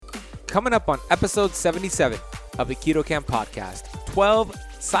Coming up on episode 77 of the Keto Camp podcast, 12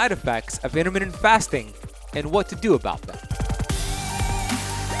 side effects of intermittent fasting and what to do about them.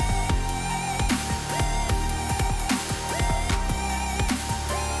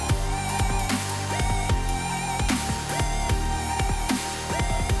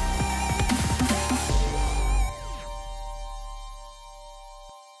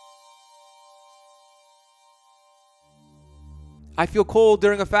 I feel cold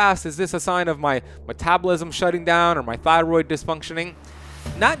during a fast. Is this a sign of my metabolism shutting down or my thyroid dysfunctioning?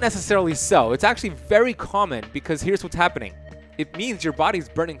 Not necessarily so. It's actually very common because here's what's happening. It means your body's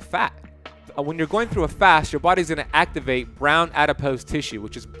burning fat. When you're going through a fast, your body's going to activate brown adipose tissue,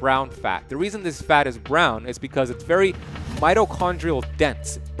 which is brown fat. The reason this fat is brown is because it's very mitochondrial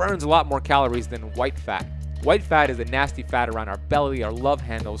dense. It burns a lot more calories than white fat. White fat is a nasty fat around our belly, our love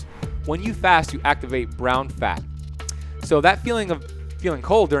handles. When you fast, you activate brown fat. So that feeling of feeling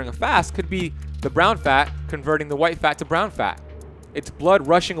cold during a fast could be the brown fat converting the white fat to brown fat. It's blood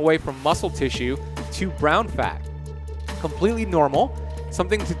rushing away from muscle tissue to brown fat. Completely normal.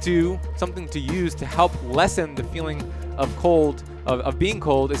 Something to use to help lessen the feeling of cold, of being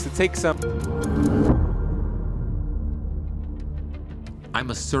cold, is to take some.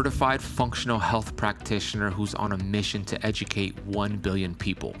 I'm a certified functional health practitioner who's on a mission to educate 1 billion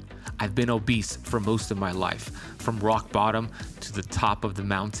people. I've been obese for most of my life. From rock bottom to the top of the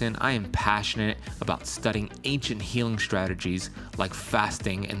mountain, I am passionate about studying ancient healing strategies like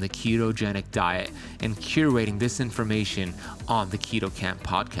fasting and the ketogenic diet and curating this information on the Keto Camp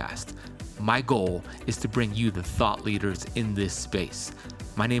podcast. My goal is to bring you the thought leaders in this space.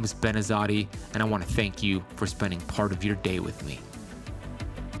 My name is Azadi, and I want to thank you for spending part of your day with me.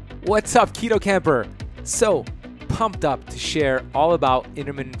 What's up, Keto Camper? So pumped up to share all about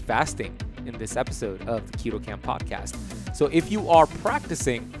intermittent fasting in this episode of the Keto Camp podcast. So if you are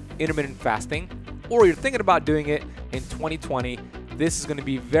practicing intermittent fasting or you're thinking about doing it in 2020, this is going to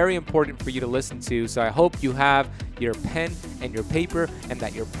be very important for you to listen to. So I hope you have your pen and your paper and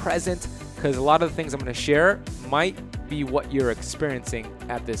that you're present, because a lot of the things I'm going to share might be what you're experiencing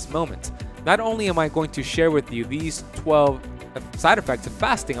at this moment. Not only am I going to share with you these 12 side effects of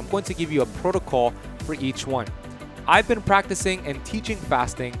fasting, I'm going to give you a protocol for each one. I've been practicing and teaching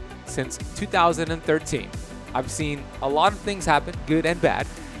fasting since 2013. I've seen a lot of things happen, good and bad.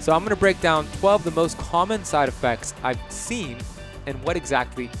 So I'm going to break down 12 of the most common side effects I've seen and what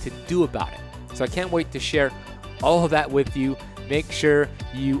exactly to do about it. So I can't wait to share all of that with you. Make sure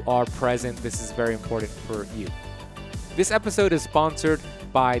you are present. This is very important for you. This episode is sponsored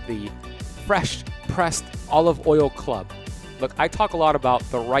by the Fresh Pressed Olive Oil Club. Look, I talk a lot about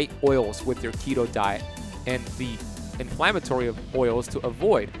the right oils with your keto diet and the inflammatory oils to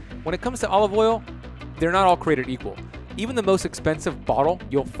avoid. When it comes to olive oil, they're not all created equal. Even the most expensive bottle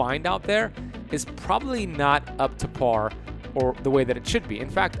you'll find out there is probably not up to par or the way that it should be. In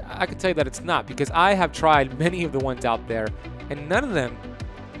fact, I can tell you that it's not, because I have tried many of the ones out there and none of them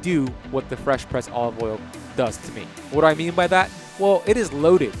do what the fresh pressed olive oil does to me. What do I mean by that? Well, it is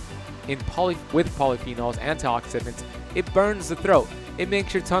loaded with polyphenols, antioxidants. It burns the throat. It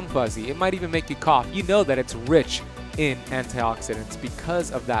makes your tongue fuzzy. It might even make you cough. You know that it's rich in antioxidants because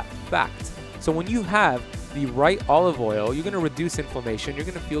of that fact. So when you have the right olive oil, you're going to reduce inflammation, you're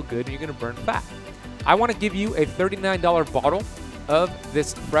going to feel good, and you're going to burn fat. I want to give you a $39 bottle of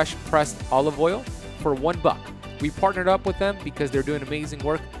this fresh pressed olive oil for $1. We partnered up with them because they're doing amazing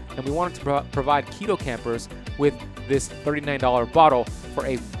work, and we wanted to provide keto campers with this $39 bottle for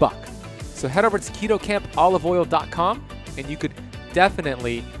 $1. So head over to ketocampoliveoil.com and you could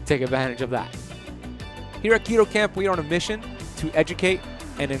definitely take advantage of that. Here at Keto Camp, we are on a mission to educate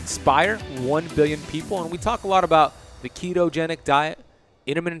and inspire 1 billion people. And we talk a lot about the ketogenic diet,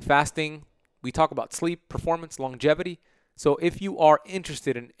 intermittent fasting. We talk about sleep, performance, longevity. So if you are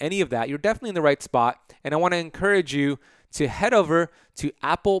interested in any of that, you're definitely in the right spot. And I want to encourage you to head over to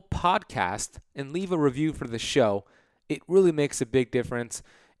Apple Podcast and leave a review for the show. It really makes a big difference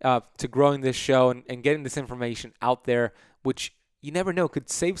to growing this show and getting this information out there, which you never know could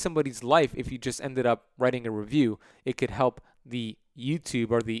save somebody's life if you just ended up writing a review. It could help the YouTube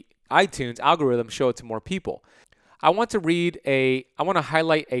or the iTunes algorithm show it to more people. I want to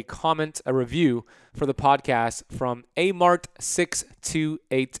highlight a comment, a review for the podcast from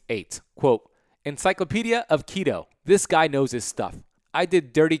amart6288. Quote, Encyclopedia of Keto. This guy knows his stuff. I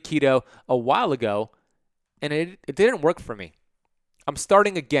did dirty keto a while ago and it didn't work for me. I'm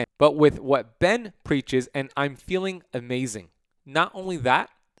starting again, but with what Ben preaches, and I'm feeling amazing. Not only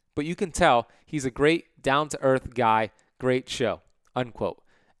that, but you can tell he's a great down-to-earth guy. Great show, unquote.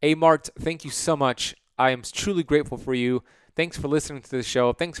 Amart, thank you so much. I am truly grateful for you Thanks for listening to the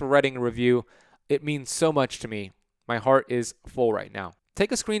show. Thanks for writing a review. It means so much to me. My heart is full right now.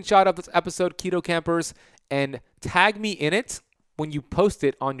 Take a screenshot of this episode, Keto Campers, and tag me in it when you post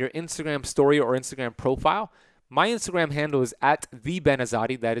it on your Instagram story or Instagram profile. My Instagram handle is at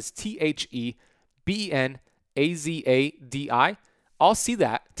 @thebenazadi. That is TheBenazadi. I'll see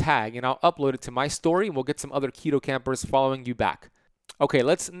that tag and I'll upload it to my story, and we'll get some other keto campers following you back. Okay,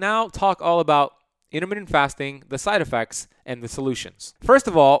 let's now talk all about intermittent fasting, the side effects, and the solutions. First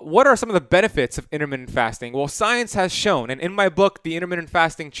of all, what are some of the benefits of intermittent fasting? Well, science has shown, and in my book, The Intermittent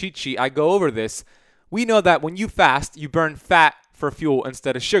Fasting Cheat Sheet, I go over this. We know that when you fast, you burn fat for fuel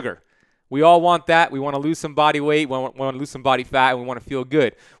instead of sugar. We all want that. We want to lose some body weight, we want to lose some body fat, and we want to feel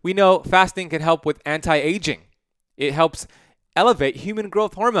good. We know fasting can help with anti-aging. It helps elevate human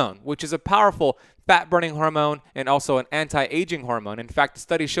growth hormone, which is a powerful fat-burning hormone and also an anti-aging hormone. In fact, the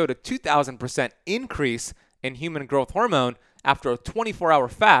study showed a 2,000% increase in human growth hormone after a 24-hour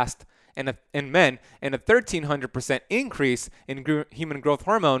fast in men, and a 1,300% increase in human growth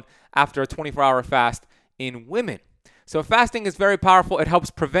hormone after a 24-hour fast in women. So fasting is very powerful. It helps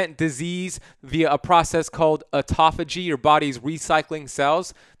prevent disease via a process called autophagy, your body's recycling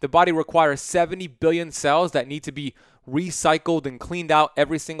cells. The body requires 70 billion cells that need to be recycled and cleaned out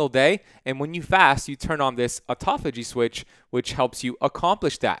every single day. And when you fast, you turn on this autophagy switch, which helps you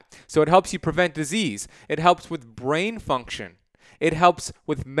accomplish that. So it helps you prevent disease. It helps with brain function. It helps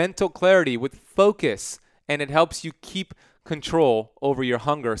with mental clarity, with focus, and it helps you keep control over your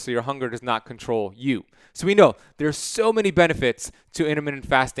hunger so your hunger does not control you. So we know there's so many benefits to intermittent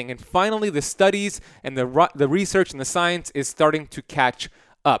fasting. And finally, the studies and the research and the science is starting to catch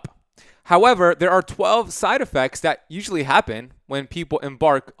up. However, there are 12 side effects that usually happen when people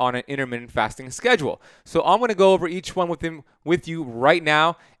embark on an intermittent fasting schedule. So I'm going to go over each one with you right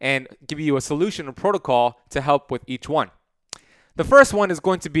now and give you a solution or protocol to help with each one. The first one is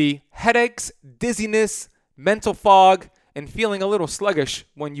going to be headaches, dizziness, mental fog, and feeling a little sluggish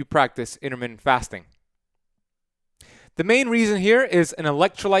when you practice intermittent fasting. The main reason here is an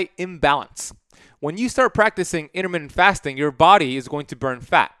electrolyte imbalance. When you start practicing intermittent fasting, your body is going to burn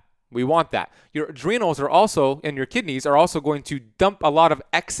fat. We want that. Your adrenals are also, and your kidneys are also going to dump a lot of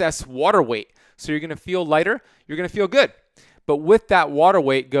excess water weight. So you're going to feel lighter, you're going to feel good. But with that water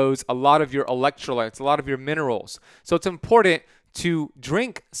weight goes a lot of your electrolytes, a lot of your minerals. So it's important to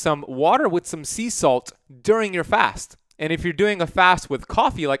drink some water with some sea salt during your fast. And if you're doing a fast with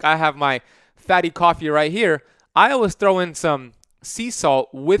coffee, like I have my fatty coffee right here, I always throw in some sea salt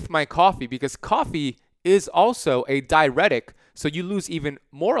with my coffee because coffee is also a diuretic. So you lose even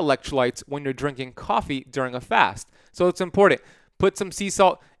more electrolytes when you're drinking coffee during a fast. So it's important. Put some sea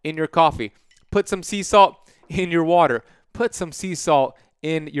salt in your coffee. Put some sea salt in your water. Put some sea salt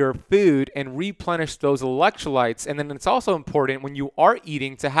in your food and replenish those electrolytes. And then it's also important when you are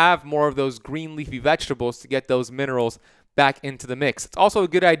eating to have more of those green leafy vegetables to get those minerals back into the mix. It's also a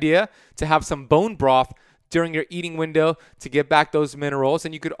good idea to have some bone broth during your eating window to get back those minerals.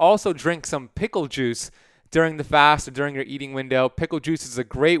 And you could also drink some pickle juice during the fast or during your eating window. Pickle juice is a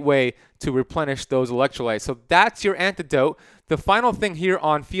great way to replenish those electrolytes. So that's your antidote. The final thing here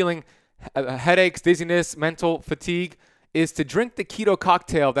on feeling headaches, dizziness, mental fatigue is to drink the keto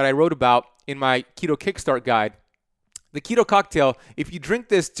cocktail that I wrote about in my Keto Kickstart guide. The keto cocktail, if you drink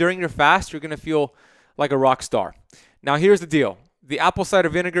this during your fast, you're going to feel like a rock star. Now, here's the deal. The apple cider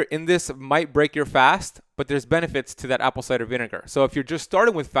vinegar in this might break your fast, but there's benefits to that apple cider vinegar. So if you're just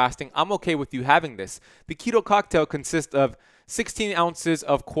starting with fasting, I'm okay with you having this. The keto cocktail consists of 16 ounces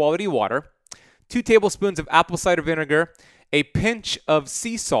of quality water, 2 tablespoons of apple cider vinegar, a pinch of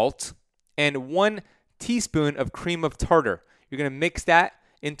sea salt, and 1 teaspoon of cream of tartar. You're going to mix that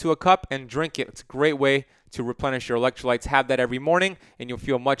into a cup and drink it. It's a great way to replenish your electrolytes. Have that every morning and you'll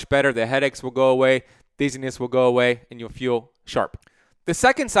feel much better. The headaches will go away, dizziness will go away, and you'll feel sharp. The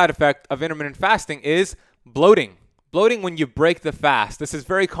second side effect of intermittent fasting is bloating. Bloating when you break the fast. This is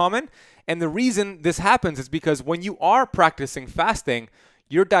very common, and the reason this happens is because when you are practicing fasting,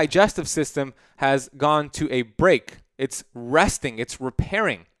 your digestive system has gone to a break. It's resting, it's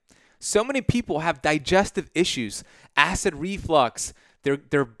repairing. So many people have digestive issues, acid reflux, they're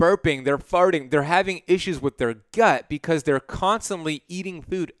burping, they're farting, they're having issues with their gut because they're constantly eating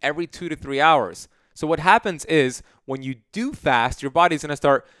food every 2 to 3 hours. So what happens is when you do fast, your body's going to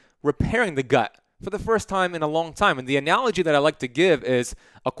start repairing the gut for the first time in a long time. And the analogy that I like to give is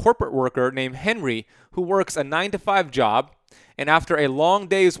a corporate worker named Henry who works a 9-to-5 job. And after a long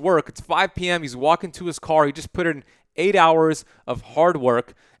day's work, it's 5 p.m., he's walking to his car. He just put in 8 hours of hard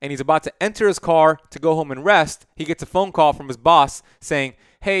work, and he's about to enter his car to go home and rest. He gets a phone call from his boss saying,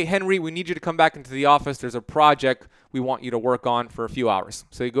 "Hey, Henry, we need you to come back into the office. There's a project we want you to work on for a few hours.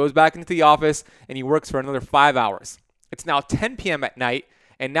 So he goes back into the office and he works for another 5 hours. It's now 10 p.m. at night,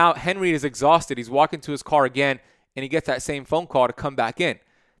 and now Henry is exhausted. He's walking to his car again, and he gets that same phone call to come back in.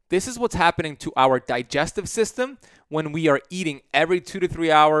 This is what's happening to our digestive system when we are eating every 2 to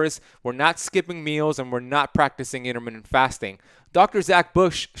 3 hours. We're not skipping meals, and we're not practicing intermittent fasting. Dr. Zach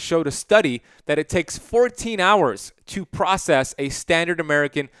Bush showed a study that it takes 14 hours to process a standard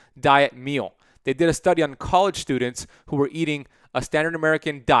American diet meal. They did a study on college students who were eating a standard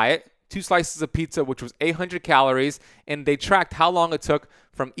American diet, 2 slices of pizza, which was 800 calories, and they tracked how long it took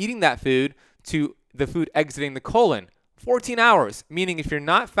from eating that food to the food exiting the colon. 14 hours, meaning if you're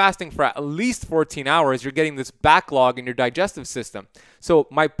not fasting for at least 14 hours, you're getting this backlog in your digestive system. So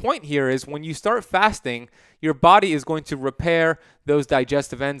my point here is when you start fasting, your body is going to repair those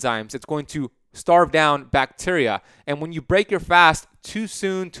digestive enzymes. It's going to starve down bacteria. And when you break your fast too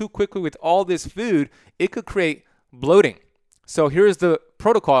soon, too quickly with all this food, it could create bloating. So here's the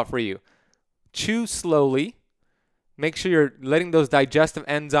protocol for you. Chew slowly. Make sure you're letting those digestive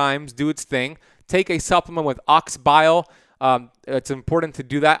enzymes do its thing. Take a supplement with ox bile. It's important to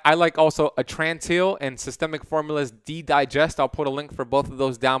do that. I like also Atrantil and Systemic Formulas D-Digest. I'll put a link for both of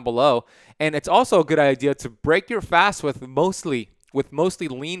those down below. And it's also a good idea to break your fast with mostly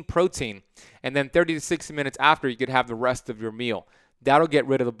lean protein. And then 30 to 60 minutes after, you could have the rest of your meal. That'll get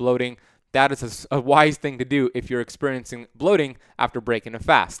rid of the bloating. That is a wise thing to do if you're experiencing bloating after breaking a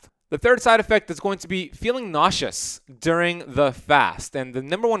fast. The third side effect is going to be feeling nauseous during the fast. And the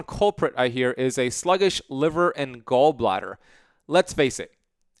number one culprit I hear is a sluggish liver and gallbladder. Let's face it,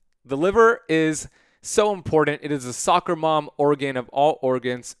 the liver is so important. It is a soccer mom organ of all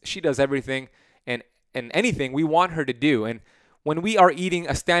organs. She does everything and anything we want her to do. And when we are eating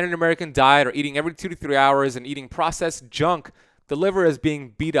a standard American diet or eating every 2 to 3 hours and eating processed junk, the liver is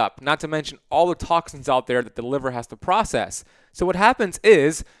being beat up, not to mention all the toxins out there that the liver has to process. So what happens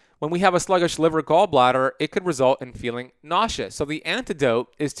is, when we have a sluggish liver gallbladder, it could result in feeling nauseous. So the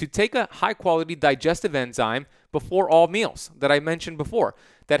antidote is to take a high-quality digestive enzyme before all meals that I mentioned before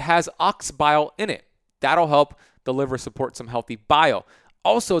that has ox bile in it. That'll help the liver support some healthy bile.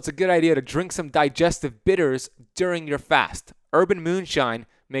 Also, it's a good idea to drink some digestive bitters during your fast. Urban Moonshine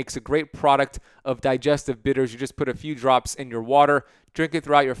makes a great product of digestive bitters. You just put a few drops in your water, drink it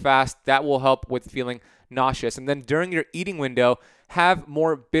throughout your fast. That will help with feeling nauseous. And then during your eating window, have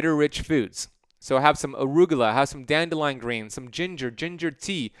more bitter-rich foods. So have some arugula, have some dandelion greens, some ginger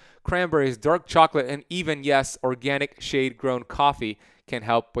tea, cranberries, dark chocolate, and even, yes, organic shade-grown coffee can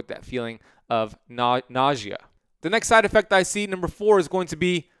help with that feeling of nausea. The next side effect I see, number 4, is going to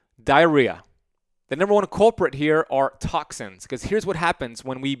be diarrhea. The number one culprit here are toxins, because here's what happens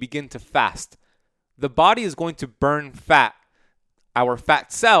when we begin to fast. The body is going to burn fat, our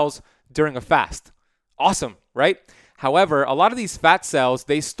fat cells, during a fast. Awesome, right? However, a lot of these fat cells,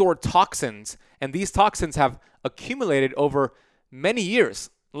 they store toxins, and these toxins have accumulated over many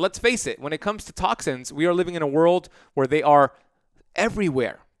years. Let's face it, when it comes to toxins, we are living in a world where they are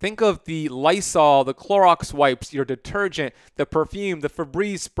everywhere. Think of the Lysol, the Clorox wipes, your detergent, the perfume, the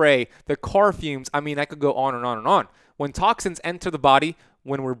Febreze spray, the car fumes. I mean, I could go on and on and on. When toxins enter the body,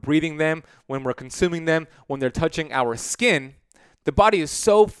 when we're breathing them, when we're consuming them, when they're touching our skin, the body is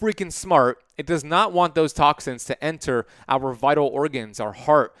so freaking smart, it does not want those toxins to enter our vital organs, our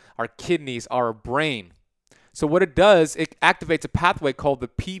heart, our kidneys, our brain. So what it does, it activates a pathway called the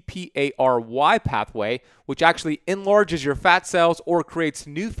PPARY pathway, which actually enlarges your fat cells or creates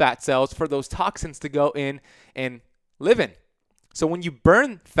new fat cells for those toxins to go in and live in. So when you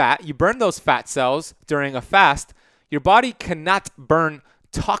burn fat, you burn those fat cells during a fast, your body cannot burn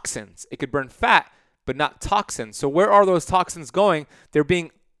toxins. It could burn fat, but not toxins. So where are those toxins going? They're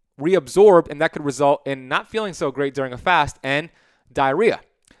being reabsorbed, and that could result in not feeling so great during a fast and diarrhea.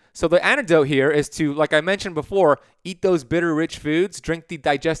 So the antidote here is to, like I mentioned before, eat those bitter-rich foods, drink the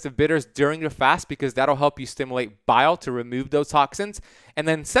digestive bitters during your fast because that'll help you stimulate bile to remove those toxins. And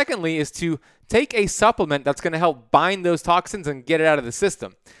then secondly is to take a supplement that's going to help bind those toxins and get it out of the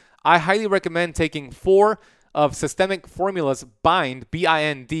system. I highly recommend taking 4 of Systemic Formulas Bind,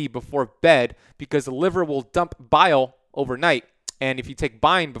 B-I-N-D, before bed because the liver will dump bile overnight. And if you take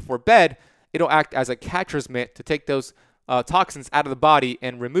Bind before bed, it'll act as a catcher's mitt to take those toxins out of the body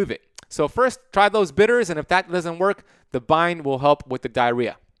and remove it. So first, try those bitters, and if that doesn't work, the Bind will help with the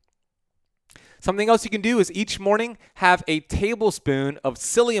diarrhea. Something else you can do is each morning have a tablespoon of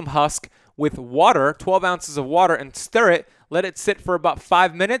psyllium husk with water, 12 ounces of water, and stir it. Let it sit for about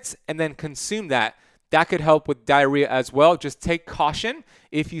 5 minutes, and then consume that. That could help with diarrhea as well. Just take caution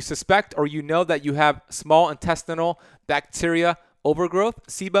if you suspect or you know that you have small intestinal bacteria overgrowth,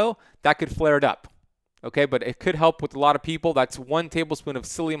 SIBO, that could flare it up. Okay, but it could help with a lot of people. That's 1 tablespoon of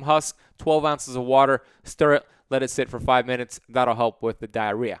psyllium husk, 12 ounces of water. Stir it, let it sit for 5 minutes. That'll help with the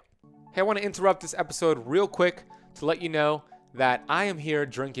diarrhea. Hey, I want to interrupt this episode real quick to let you know that I am here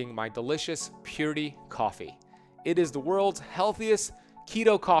drinking my delicious Purity coffee. It is the world's healthiest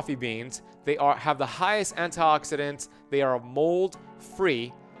keto coffee beans. They have the highest antioxidants. They are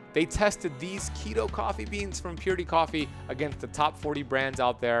mold-free. They tested these keto coffee beans from Purity Coffee against the top 40 brands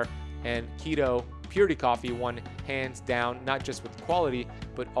out there, and keto Purity Coffee won hands down, not just with quality,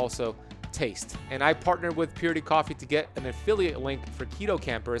 but also taste. And I partnered with Purity Coffee to get an affiliate link for keto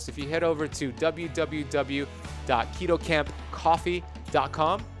campers. If you head over to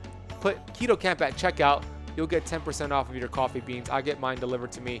www.ketocampcoffee.com, put Keto Camp at checkout, you'll get 10% off of your coffee beans. I get mine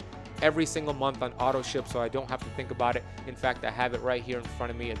delivered to me every single month on auto ship, so I don't have to think about it. In fact, I have it right here in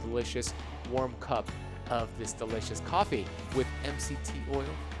front of me, a delicious warm cup of this delicious coffee with MCT oil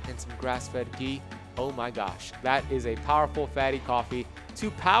and some grass-fed ghee. Oh my gosh, that is a powerful fatty coffee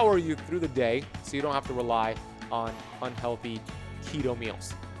to power you through the day so you don't have to rely on unhealthy keto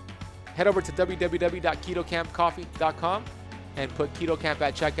meals. Head over to www.ketocampcoffee.com and put Keto Camp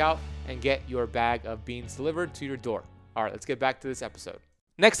at checkout and get your bag of beans delivered to your door. All right, let's get back to this episode.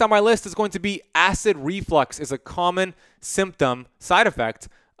 Next on my list is going to be acid reflux. Is a common symptom, side effect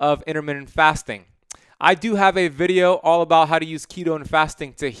of intermittent fasting. I do have a video all about how to use keto and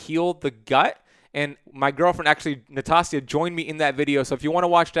fasting to heal the gut. And my girlfriend, actually, Natasha, joined me in that video. So if you want to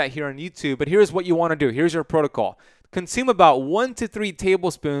watch that here on YouTube, but here's what you want to do. Here's your protocol. Consume about 1 to 3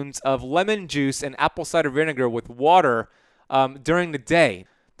 tablespoons of lemon juice and apple cider vinegar with water during the day.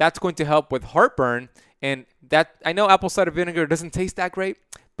 That's going to help with heartburn. And that, I know apple cider vinegar doesn't taste that great,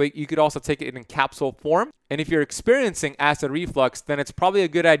 but you could also take it in capsule form. And if you're experiencing acid reflux, then it's probably a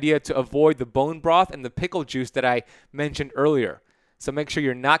good idea to avoid the bone broth and the pickle juice that I mentioned earlier. So make sure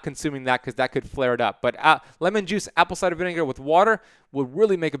you're not consuming that because that could flare it up. But lemon juice, apple cider vinegar with water will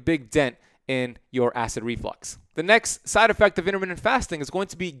really make a big dent in your acid reflux. The next side effect of intermittent fasting is going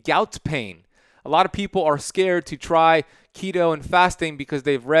to be gout pain. A lot of people are scared to try keto and fasting because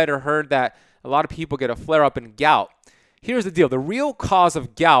they've read or heard that a lot of people get a flare-up in gout. Here's the deal. The real cause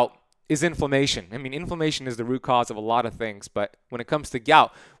of gout is inflammation. I mean, inflammation is the root cause of a lot of things, but when it comes to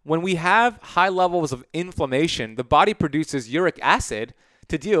gout, when we have high levels of inflammation, the body produces uric acid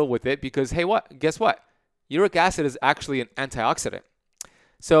to deal with it because, hey, guess what? Uric acid is actually an antioxidant.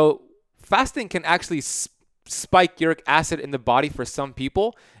 So fasting can actually spike uric acid in the body for some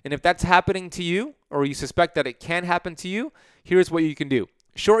people, and if that's happening to you or you suspect that it can happen to you, here's what you can do.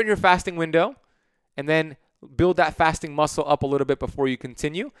 Shorten your fasting window and then build that fasting muscle up a little bit before you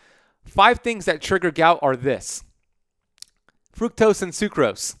continue. 5 things that trigger gout are this. Fructose and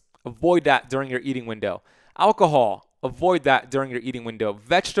sucrose. Avoid that during your eating window. Alcohol. Avoid that during your eating window.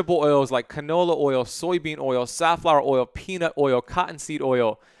 Vegetable oils like canola oil, soybean oil, safflower oil, peanut oil, cottonseed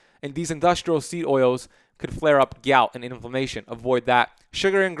oil, and these industrial seed oils could flare up gout and inflammation. Avoid that.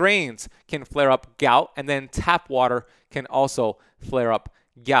 Sugar and grains can flare up gout, and then tap water can also flare up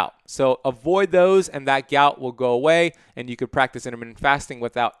gout. So avoid those and that gout will go away and you could practice intermittent fasting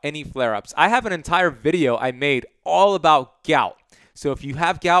without any flare-ups. I have an entire video I made all about gout. So if you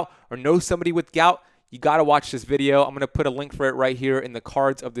have gout or know somebody with gout, you got to watch this video. I'm going to put a link for it right here in the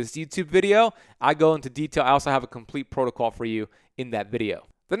cards of this YouTube video. I go into detail. I also have a complete protocol for you in that video.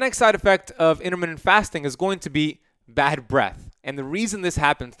 The next side effect of intermittent fasting is going to be bad breath. And the reason this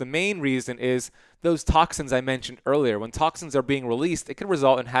happens, the main reason is those toxins I mentioned earlier. When toxins are being released, it can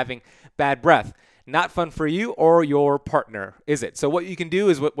result in having bad breath. Not fun for you or your partner, is it? So what you can do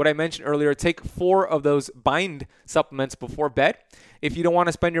is what I mentioned earlier, take 4 of those bind supplements before bed. If you don't want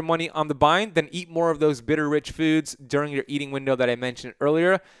to spend your money on the bind, then eat more of those bitter-rich foods during your eating window that I mentioned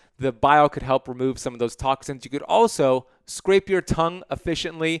earlier. The bile could help remove some of those toxins. You could also scrape your tongue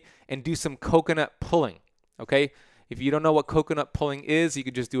efficiently and do some coconut pulling, okay? If you don't know what coconut pulling is, you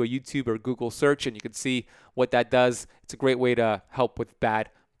could just do a YouTube or Google search and you can see what that does. It's a great way to help with bad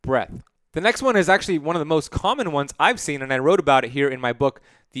breath. The next one is actually one of the most common ones I've seen, and I wrote about it here in my book,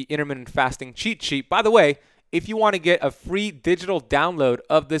 The Intermittent Fasting Cheat Sheet. By the way, if you want to get a free digital download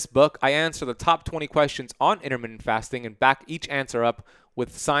of this book, I answer the top 20 questions on intermittent fasting and back each answer up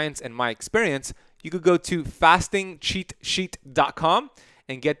with science and my experience. You could go to fastingcheatsheet.com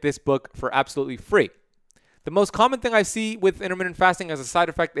and get this book for absolutely free. The most common thing I see with intermittent fasting as a side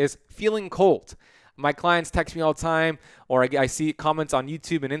effect is feeling cold. My clients text me all the time, or I see comments on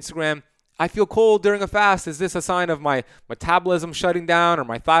YouTube and Instagram. I feel cold during a fast. Is this a sign of my metabolism shutting down or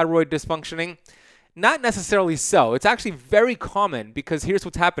my thyroid dysfunctioning? Not necessarily so. It's actually very common because here's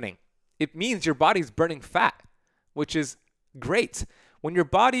what's happening. It means your body's burning fat, which is great. When your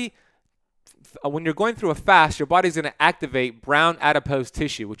body when you're going through a fast, your body's going to activate brown adipose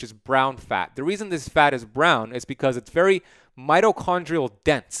tissue, which is brown fat. The reason this fat is brown is because it's very mitochondrial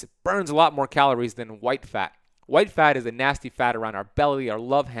dense. It burns a lot more calories than white fat. White fat is a nasty fat around our belly, our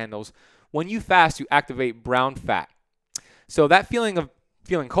love handles. When you fast, you activate brown fat. So that feeling of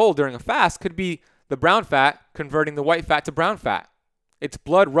feeling cold during a fast could be the brown fat converting the white fat to brown fat. It's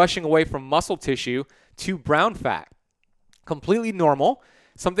blood rushing away from muscle tissue to brown fat. Completely normal.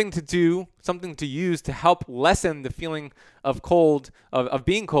 Something to use to help lessen the feeling of cold, of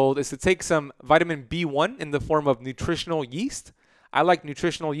being cold, is to take some vitamin B1 in the form of nutritional yeast. I like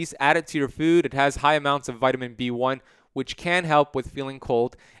nutritional yeast added to your food. It has high amounts of vitamin B1, which can help with feeling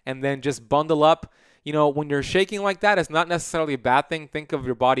cold. And then just bundle up. When you're shaking like that, it's not necessarily a bad thing. Think of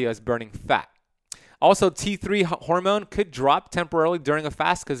your body as burning fat. Also, T3 hormone could drop temporarily during a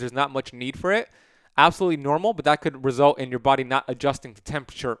fast because there's not much need for it. Absolutely normal, but that could result in your body not adjusting to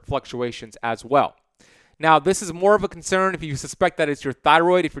temperature fluctuations as well. Now, this is more of a concern if you suspect that it's your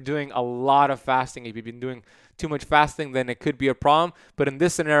thyroid. If you're doing a lot of fasting, if you've been doing too much fasting, then it could be a problem. But in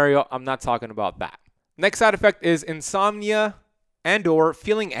this scenario, I'm not talking about that. Next side effect is insomnia and or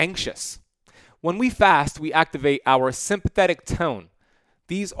feeling anxious. When we fast, we activate our sympathetic tone.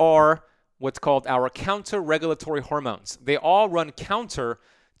 These are what's called our counter-regulatory hormones. They all run counter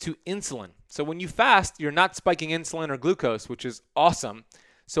to insulin. So when you fast, you're not spiking insulin or glucose, which is awesome.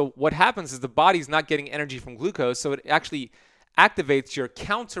 So what happens is the body's not getting energy from glucose, so it actually activates your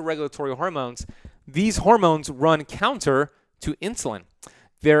counter-regulatory hormones. These hormones run counter to insulin.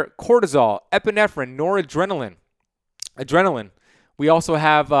 They're cortisol, epinephrine, noradrenaline, adrenaline. We also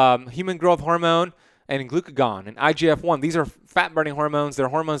have human growth hormone and glucagon and IGF-1. These are fat-burning hormones. They're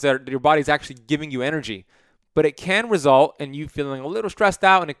hormones that your body's actually giving you energy. But it can result in you feeling a little stressed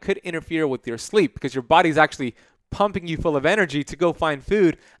out, and it could interfere with your sleep because your body's actually pumping you full of energy to go find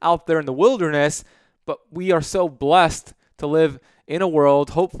food out there in the wilderness. But we are so blessed to live in a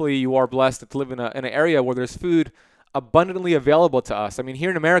world, hopefully you are blessed to live in an area where there's food abundantly available to us. I mean,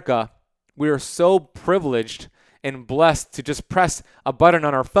 here in America, we are so privileged and blessed to just press a button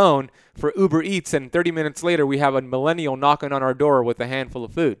on our phone for Uber Eats, and 30 minutes later, we have a millennial knocking on our door with a handful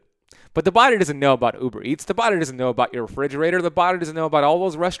of food. But the body doesn't know about Uber Eats. The body doesn't know about your refrigerator. The body doesn't know about all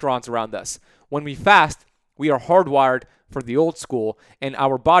those restaurants around us. When we fast, we are hardwired for the old school, and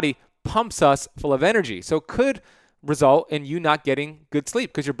our body pumps us full of energy. So it could result in you not getting good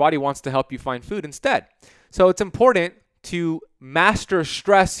sleep because your body wants to help you find food instead. So it's important to master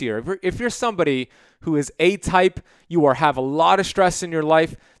stress here. If you're somebody who is A-type, you have a lot of stress in your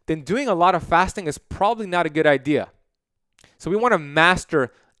life, then doing a lot of fasting is probably not a good idea. So we want to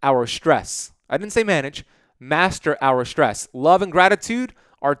master our stress. I didn't say manage, master our stress. Love and gratitude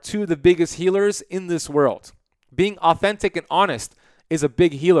are two of the biggest healers in this world. Being authentic and honest is a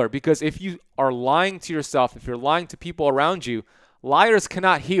big healer because if you are lying to yourself, if you're lying to people around you, liars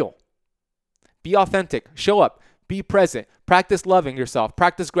cannot heal. Be authentic, show up, be present, practice loving yourself,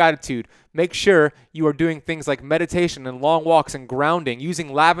 practice gratitude. Make sure you are doing things like meditation and long walks and grounding,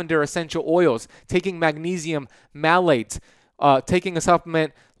 using lavender essential oils, taking magnesium malate, taking a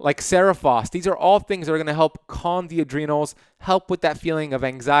supplement like Cerephos. These are all things that are going to help calm the adrenals, help with that feeling of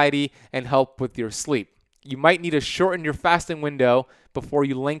anxiety, and help with your sleep. You might need to shorten your fasting window before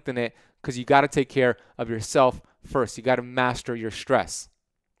you lengthen it because you got to take care of yourself first. You got to master your stress.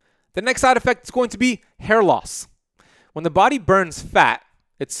 The next side effect is going to be hair loss. When the body burns fat,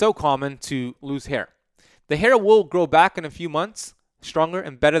 it's so common to lose hair. The hair will grow back in a few months, stronger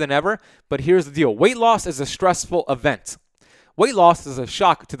and better than ever, but here's the deal. Weight loss is a stressful event. Weight loss is a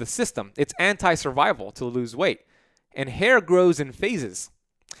shock to the system. It's anti-survival to lose weight, and hair grows in phases.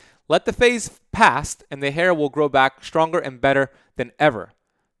 Let the phase pass, and the hair will grow back stronger and better than ever.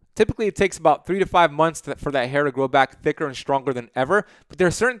 Typically, it takes about 3 to 5 months for that hair to grow back thicker and stronger than ever. But there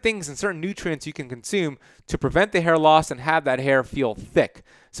are certain things and certain nutrients you can consume to prevent the hair loss and have that hair feel thick.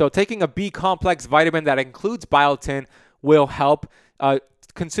 So taking a B-complex vitamin that includes biotin will help.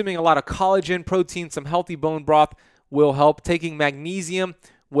 Consuming a lot of collagen, protein, some healthy bone broth will help. Taking magnesium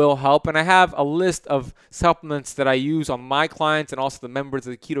will help. And I have a list of supplements that I use on my clients and also the members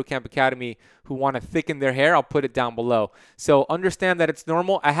of the Keto Camp Academy who want to thicken their hair. I'll put it down below. So understand that it's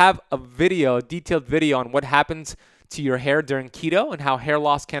normal. I have a detailed video on what happens to your hair during keto and how hair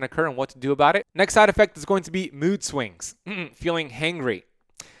loss can occur and what to do about it. Next side effect is going to be mood swings, feeling hangry.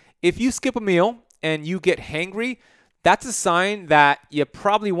 If you skip a meal and you get hangry, that's a sign that you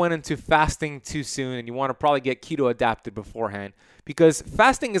probably went into fasting too soon and you want to probably get keto adapted beforehand because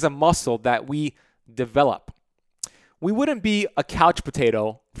fasting is a muscle that we develop. we wouldn't be a couch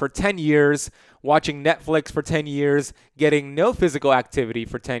potato for 10 years, watching Netflix for 10 years, getting no physical activity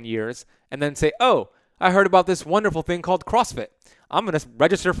for 10 years, and then say, oh, I heard about this wonderful thing called CrossFit. I'm going to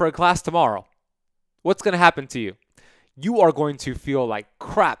register for a class tomorrow. What's going to happen to you? You are going to feel like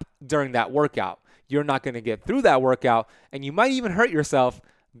crap during that workout. You're not going to get through that workout, and you might even hurt yourself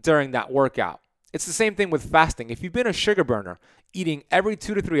during that workout. It's the same thing with fasting. If you've been a sugar burner, eating every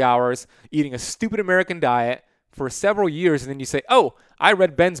 2 to 3 hours, eating a stupid American diet for several years, and then you say, oh, I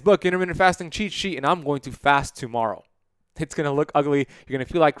read Ben's book, Intermittent Fasting Cheat Sheet, and I'm going to fast tomorrow. It's going to look ugly. You're going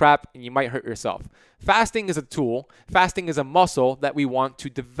to feel like crap, and you might hurt yourself. Fasting is a tool. Fasting is a muscle that we want to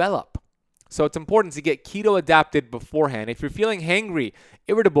develop. So it's important to get keto adapted beforehand. If you're feeling hangry,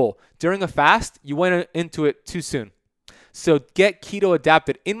 irritable during a fast, you went into it too soon. So get keto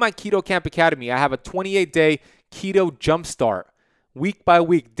adapted. In my Keto Camp Academy, I have a 28-day keto jumpstart. Week by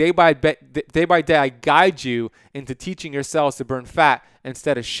week, day by day, I guide you into teaching your cells to burn fat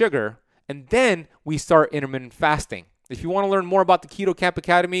instead of sugar. And then we start intermittent fasting. If you want to learn more about the Keto Camp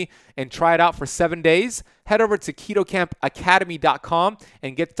Academy and try it out for 7 days, head over to ketocampacademy.com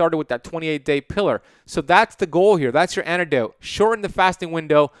and get started with that 28-day pillar. So that's the goal here. That's your antidote. Shorten the fasting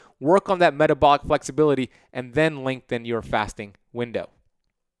window, work on that metabolic flexibility, and then lengthen your fasting window.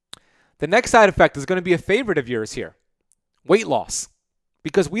 The next side effect is going to be a favorite of yours here, weight loss.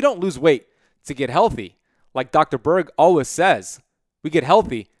 Because we don't lose weight to get healthy. Like Dr. Berg always says, we get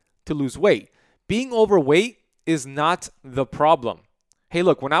healthy to lose weight. Being overweight is not the problem. Hey,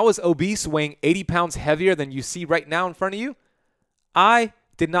 look, when I was obese, weighing 80 pounds heavier than you see right now in front of you, I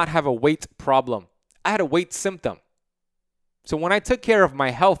did not have a weight problem. I had a weight symptom. So when I took care of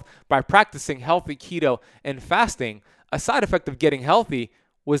my health by practicing healthy keto and fasting, a side effect of getting healthy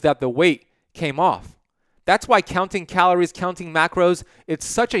was that the weight came off. That's why counting calories, counting macros, it's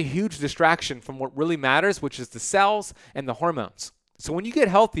such a huge distraction from what really matters, which is the cells and the hormones. So when you get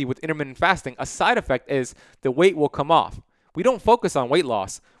healthy with intermittent fasting, a side effect is the weight will come off. We don't focus on weight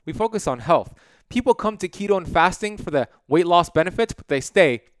loss. We focus on health. People come to keto and fasting for the weight loss benefits, but they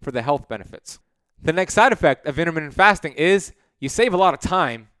stay for the health benefits. The next side effect of intermittent fasting is you save a lot of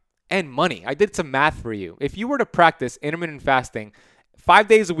time and money. I did some math for you. If you were to practice intermittent fasting 5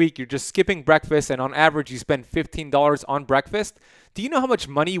 days a week, you're just skipping breakfast, and on average, you spend $15 on breakfast. Do you know how much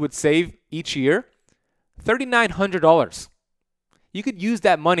money you would save each year? $3,900. You could use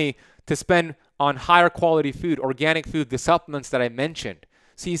that money to spend on higher quality food, organic food, the supplements that I mentioned.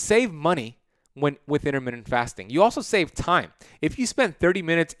 So you save money with intermittent fasting. You also save time. If you spend 30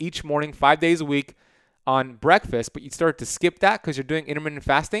 minutes each morning, 5 days a week on breakfast, but you start to skip that because you're doing intermittent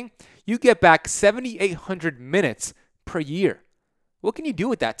fasting, you get back 7,800 minutes per year. What can you do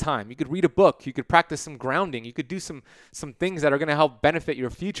with that time? You could read a book. You could practice some grounding. You could do some things that are going to help benefit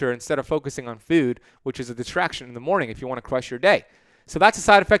your future instead of focusing on food, which is a distraction in the morning if you want to crush your day. So that's a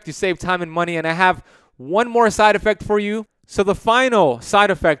side effect. You save time and money. And I have one more side effect for you. So the final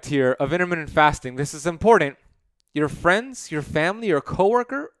side effect here of intermittent fasting, this is important. Your friends, your family, your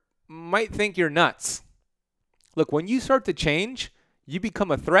coworker might think you're nuts. Look, when you start to change, you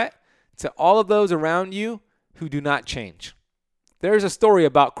become a threat to all of those around you who do not change. There's a story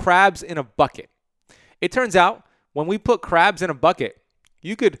about crabs in a bucket. It turns out when we put crabs in a bucket,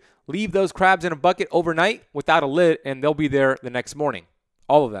 you could leave those crabs in a bucket overnight without a lid and they'll be there the next morning,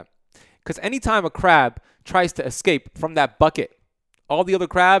 all of them. Because anytime a crab tries to escape from that bucket, all the other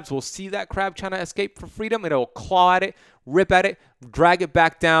crabs will see that crab trying to escape for freedom and it will claw at it, rip at it, drag it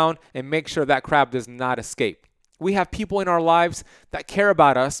back down, and make sure that crab does not escape. We have people in our lives that care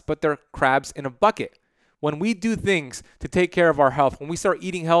about us, but they're crabs in a bucket. When we do things to take care of our health, when we start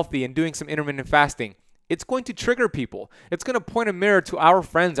eating healthy and doing some intermittent fasting, it's going to trigger people. It's going to point a mirror to our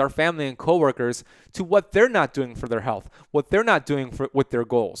friends, our family, and coworkers to what they're not doing for their health, what they're not doing with their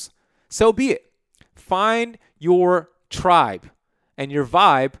goals. So be it. Find your tribe, and your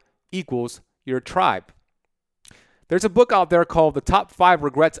vibe equals your tribe. There's a book out there called The Top 5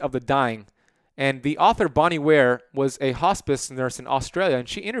 Regrets of the Dying. And the author, Bonnie Ware, was a hospice nurse in Australia, and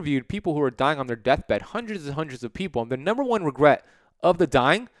she interviewed people who were dying on their deathbed, hundreds and hundreds of people. And the number one regret of the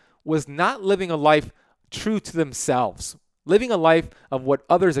dying was not living a life true to themselves, living a life of what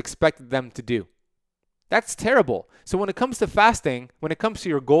others expected them to do. That's terrible. So when it comes to fasting, when it comes to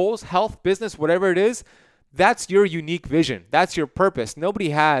your goals, health, business, whatever it is, that's your unique vision. That's your purpose. Nobody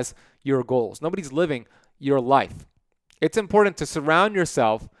has your goals. Nobody's living your life. It's important to surround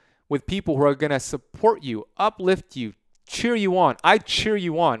yourself with people who are going to support you, uplift you, cheer you on. I cheer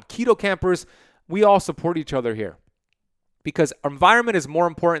you on. Keto campers, we all support each other here because environment is more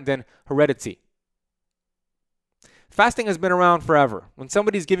important than heredity. Fasting has been around forever. When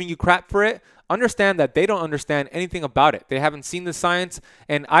somebody's giving you crap for it, understand that they don't understand anything about it. They haven't seen the science.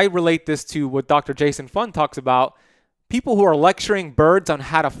 And I relate this to what Dr. Jason Fund talks about. People who are lecturing birds on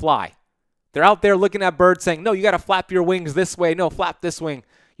how to fly. They're out there looking at birds saying, no, you got to flap your wings this way. No, flap this wing,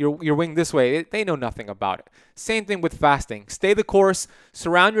 your wing this way. They know nothing about it. Same thing with fasting. Stay the course.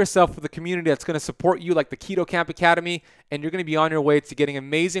 Surround yourself with a community that's going to support you like the Keto Camp Academy, and you're going to be on your way to getting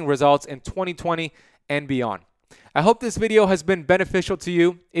amazing results in 2020 and beyond. I hope this video has been beneficial to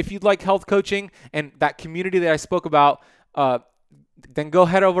you. If you'd like health coaching and that community that I spoke about, then go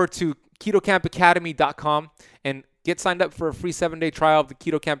head over to ketocampacademy.com and get signed up for a free 7-day trial of the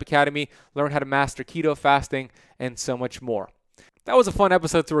Keto Camp Academy. Learn how to master keto, fasting, and so much more. That was a fun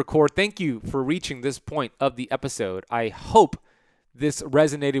episode to record. Thank you for reaching this point of the episode. I hope this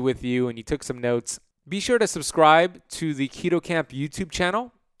resonated with you and you took some notes. Be sure to subscribe to the Keto Camp YouTube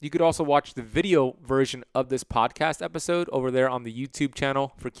channel. You could also watch the video version of this podcast episode over there on the YouTube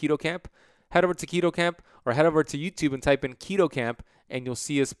channel for Keto Camp. Head over to Keto Camp or head over to YouTube and type in Keto Camp and you'll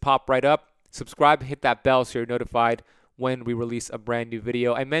see us pop right up. Subscribe, hit that bell so you're notified when we release a brand new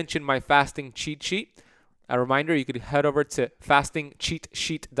video. I mentioned my fasting cheat sheet. A reminder, you could head over to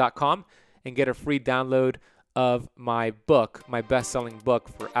fastingcheatsheet.com and get a free download of my book, my best-selling book,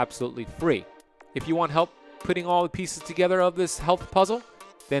 for absolutely free. If you want help putting all the pieces together of this health puzzle,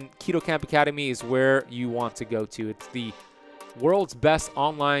 then Keto Camp Academy is where you want to go to. It's the world's best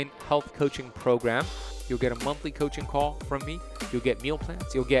online health coaching program. You'll get a monthly coaching call from me. You'll get meal plans.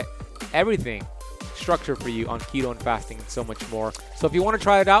 You'll get everything structured for you on keto and fasting and so much more. So if you want to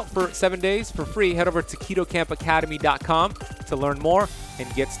try it out for 7 days for free, head over to ketocampacademy.com to learn more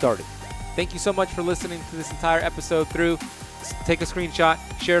and get started. Thank you so much for listening to this entire episode through. Take a screenshot,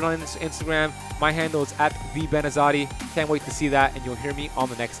 share it on Instagram. My handle is @thebenazadi. Can't wait to see that, and you'll hear me on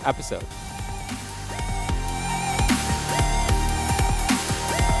the next episode.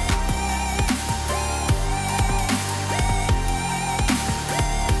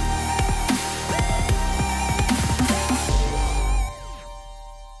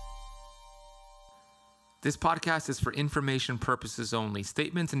 This podcast is for information purposes only.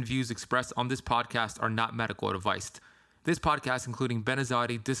 Statements and views expressed on this podcast are not medical advice. This podcast, including Ben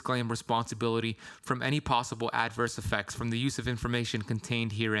Azadi, disclaim responsibility from any possible adverse effects from the use of information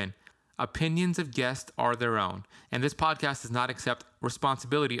contained herein. Opinions of guests are their own, and this podcast does not accept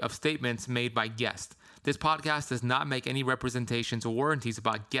responsibility of statements made by guests. This podcast does not make any representations or warranties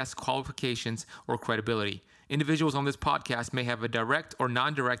about guest qualifications or credibility. Individuals on this podcast may have a direct or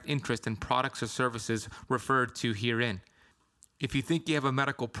non-direct interest in products or services referred to herein. If you think you have a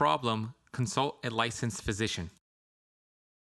medical problem, consult a licensed physician.